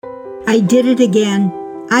I did it again.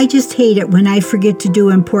 I just hate it when I forget to do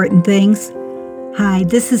important things. Hi,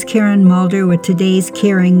 this is Karen Mulder with today's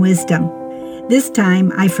Caring Wisdom. This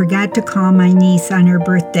time, I forgot to call my niece on her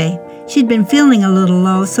birthday. She'd been feeling a little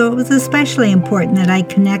low, so it was especially important that I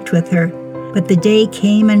connect with her. But the day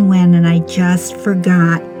came and went, and I just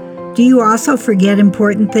forgot. Do you also forget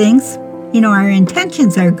important things? Our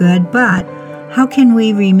intentions are good, but how can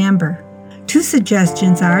we remember? 2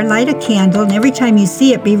 suggestions are light a candle, and every time you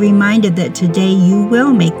see it, be reminded that today you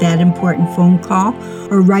will make that important phone call,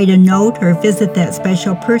 or write a note, or visit that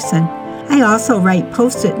special person. I also write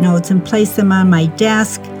Post-it notes and place them on my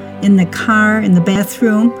desk, in the car, in the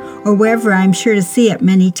bathroom, or wherever I'm sure to see it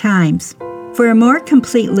many times. For a more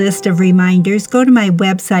complete list of reminders, go to my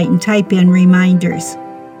website and type in reminders.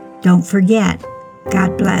 Don't forget.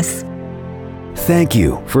 God bless. Thank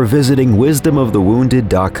you for visiting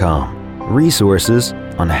wisdomofthewounded.com. Resources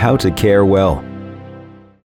on how to care well.